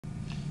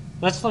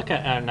Let's look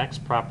at our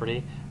next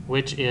property,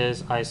 which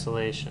is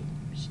isolation.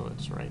 So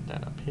let's write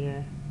that up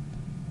here.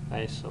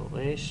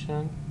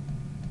 Isolation.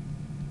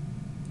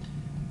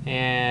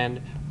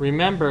 And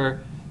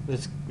remember,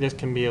 this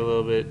can be a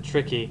little bit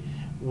tricky.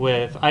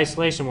 With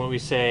isolation, what we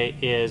say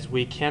is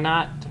we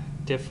cannot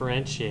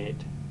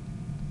differentiate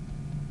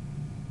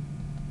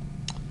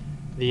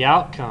the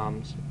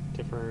outcomes,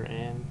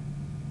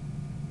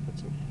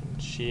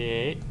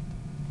 differentiate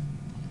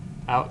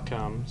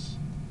outcomes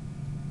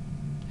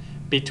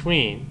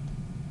between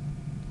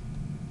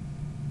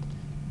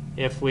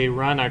if we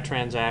run our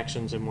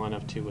transactions in one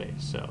of two ways.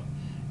 So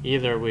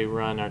either we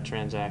run our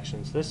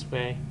transactions this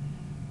way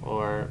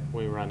or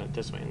we run it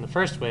this way. And the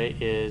first way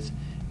is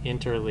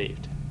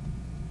interleaved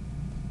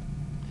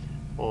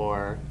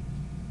or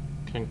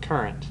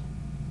concurrent.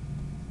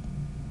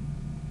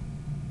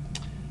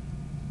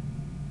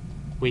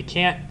 We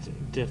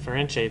can't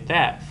differentiate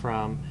that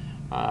from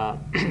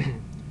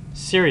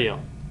serial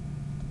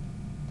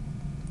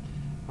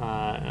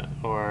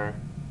or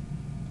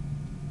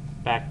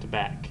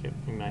back-to-back,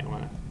 you might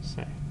want to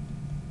say.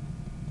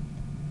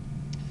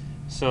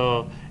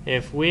 So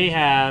if we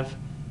have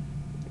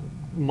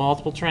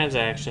multiple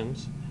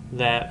transactions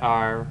that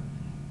are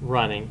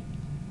running,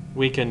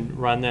 we can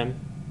run them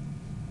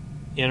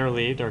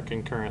interleaved or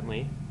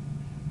concurrently,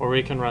 or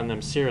we can run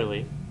them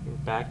serially,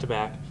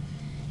 back-to-back.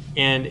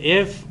 And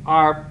if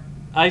our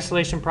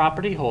isolation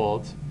property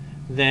holds,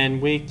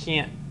 then we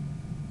can't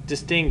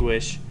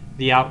distinguish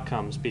the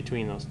outcomes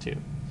between those two.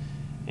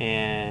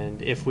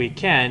 And if we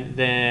can,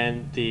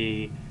 then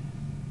the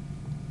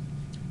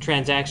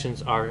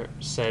transactions are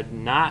said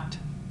not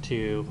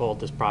to hold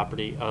this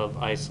property of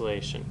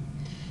isolation.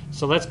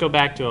 So let's go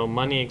back to a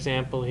money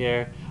example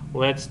here.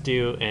 Let's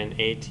do an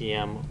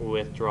ATM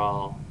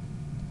withdrawal.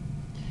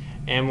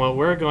 And what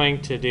we're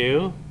going to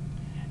do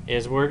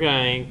is we're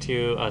going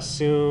to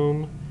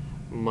assume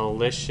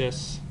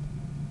maliciousness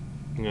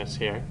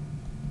here.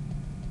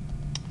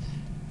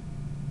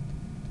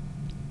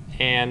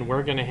 And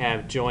we're going to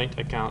have joint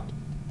account.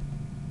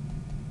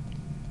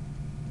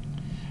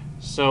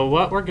 So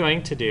what we're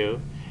going to do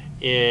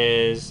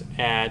is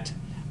at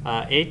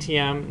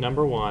ATM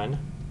number 1,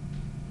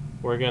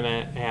 we're going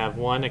to have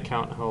one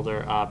account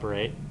holder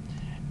operate.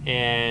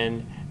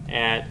 And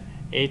at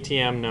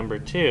ATM number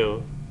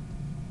 2,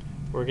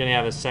 we're going to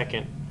have a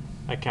second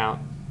account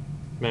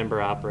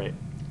member operate.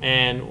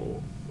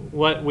 And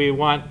what we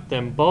want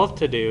them both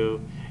to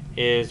do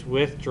is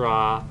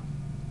withdraw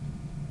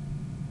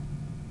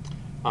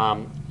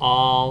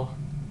all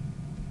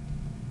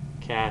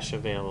cash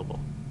available.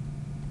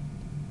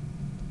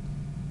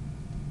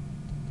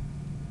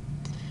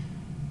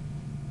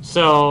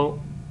 So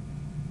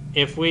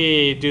if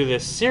we do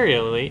this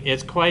serially,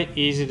 it's quite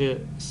easy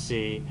to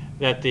see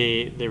that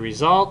the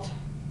result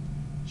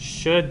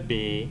should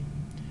be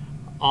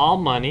all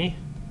money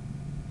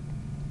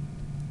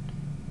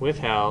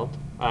withdrawn.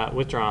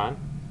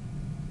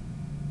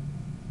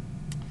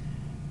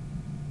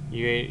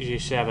 You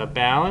should have a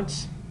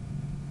balance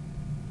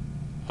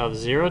of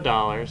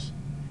 $0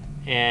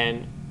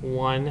 and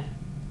one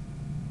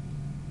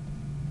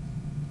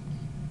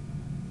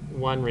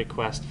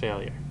request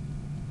failure,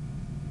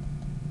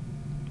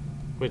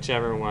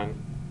 whichever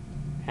one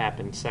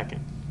happened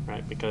second,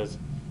 right? Because,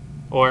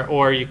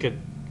 or you could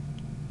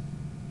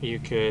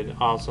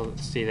also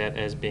see that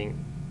as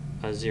being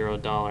a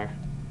 $0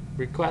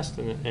 request,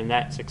 and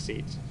that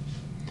succeeds.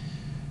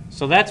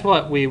 So that's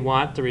what we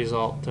want the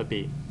result to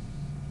be.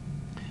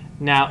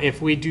 Now,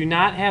 if we do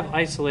not have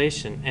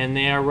isolation and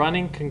they are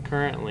running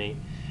concurrently,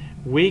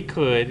 we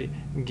could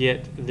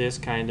get this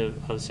kind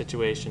of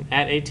situation.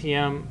 At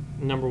ATM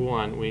number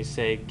 1, we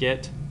say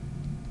get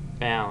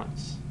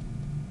balance.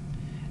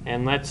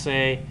 And let's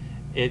say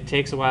it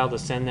takes a while to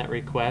send that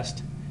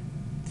request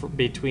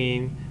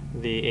between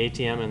the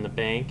ATM and the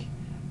bank.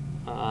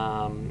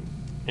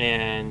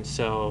 And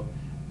so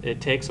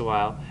it takes a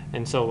while.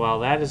 And so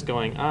while that is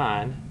going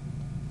on,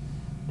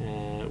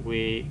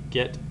 we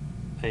get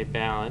a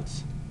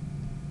balance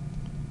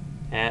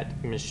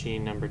at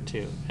machine number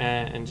 2.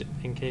 And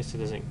in case it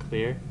isn't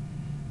clear,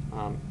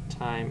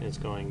 time is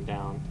going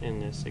down in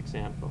this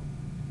example.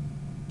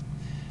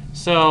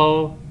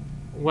 So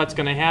what's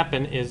going to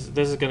happen is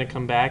this is going to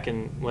come back,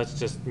 and let's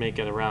just make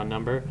it a round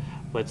number.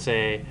 Let's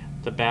say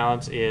the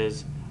balance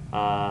is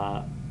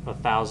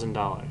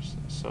 $1,000.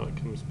 So it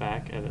comes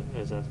back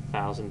as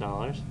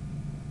 $1,000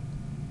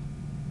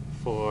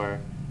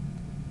 for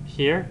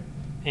here,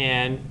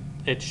 and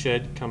it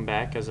should come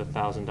back as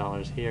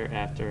 $1,000 here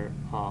after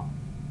all.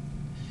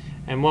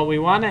 And what we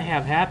want to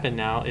have happen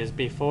now is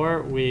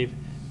before we've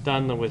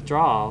done the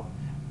withdrawal,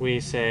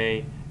 we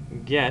say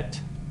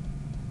get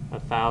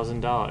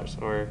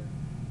 $1,000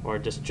 or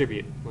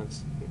distribute.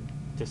 Let's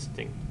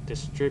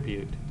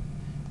distribute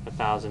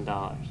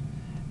 $1,000.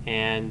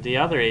 And the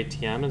other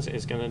ATM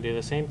is going to do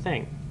the same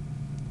thing.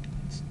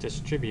 Let's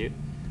distribute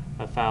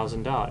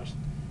 $1,000.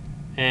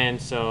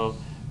 And so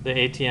the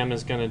ATM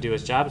is going to do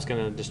its job. It's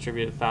going to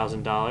distribute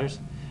 $1,000,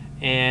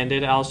 and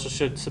it also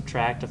should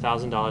subtract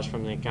 $1,000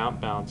 from the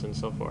account balance and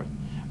so forth.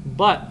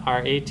 But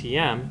our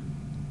ATM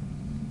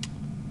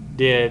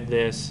did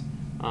this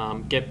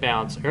get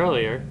balance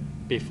earlier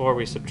before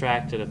we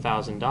subtracted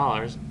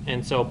 $1,000,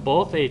 and so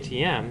both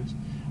ATMs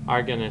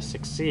are going to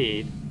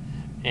succeed.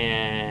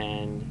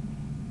 And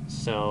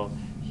so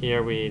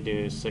here we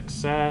do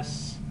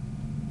success,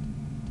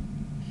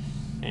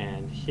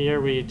 and here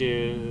we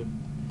do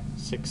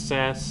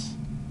success.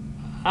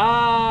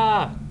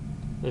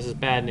 This is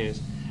bad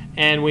news.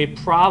 And we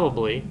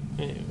probably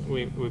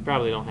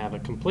don't have a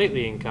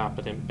completely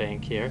incompetent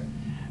bank here.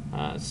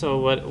 So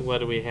what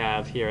do we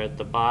have here at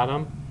the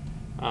bottom?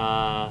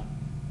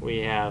 We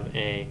have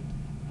a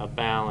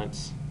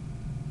balance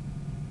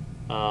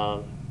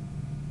of,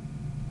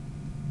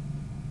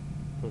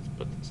 let's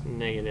put this,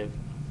 negative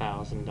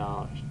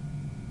 $1,000.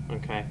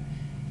 Okay,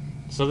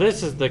 so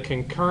this is the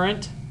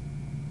concurrent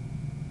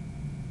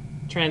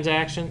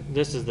transaction.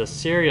 This is the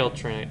serial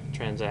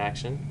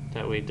transaction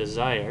that we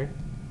desire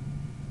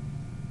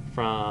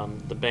from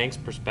the bank's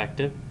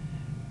perspective.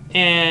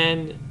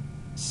 And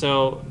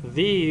so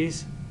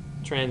these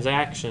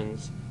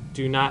transactions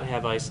do not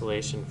have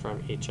isolation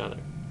from each other.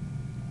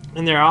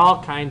 And there are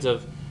all kinds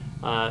of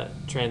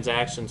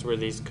transactions where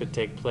these could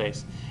take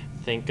place.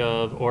 Think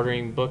of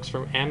ordering books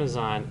from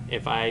Amazon.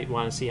 If I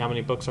want to see how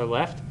many books are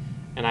left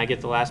and I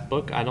get the last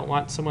book, I don't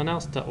want someone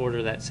else to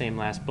order that same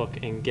last book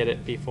and get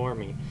it before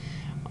me.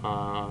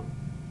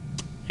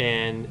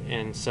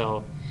 And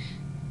so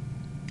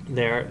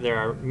there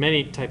are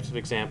many types of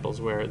examples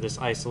where this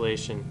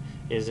isolation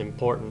is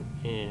important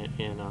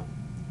in a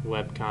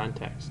web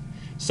context.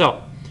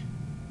 So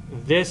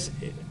this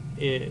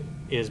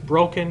is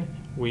broken.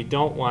 We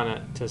don't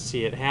want to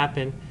see it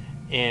happen,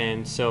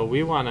 and so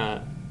we want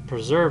to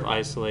preserve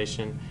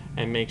isolation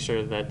and make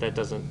sure that that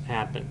doesn't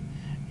happen.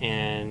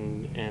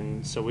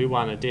 And so we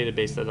want a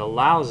database that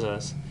allows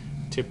us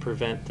to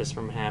prevent this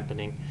from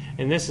happening.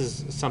 And this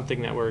is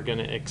something that we're going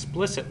to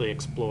explicitly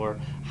explore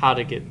how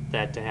to get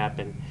that to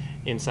happen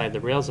inside the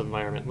Rails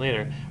environment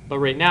later. But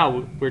right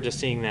now we're just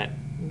seeing that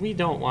we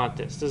don't want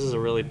this. This is a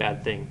really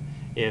bad thing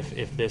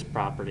if this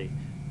property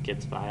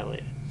gets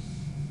violated.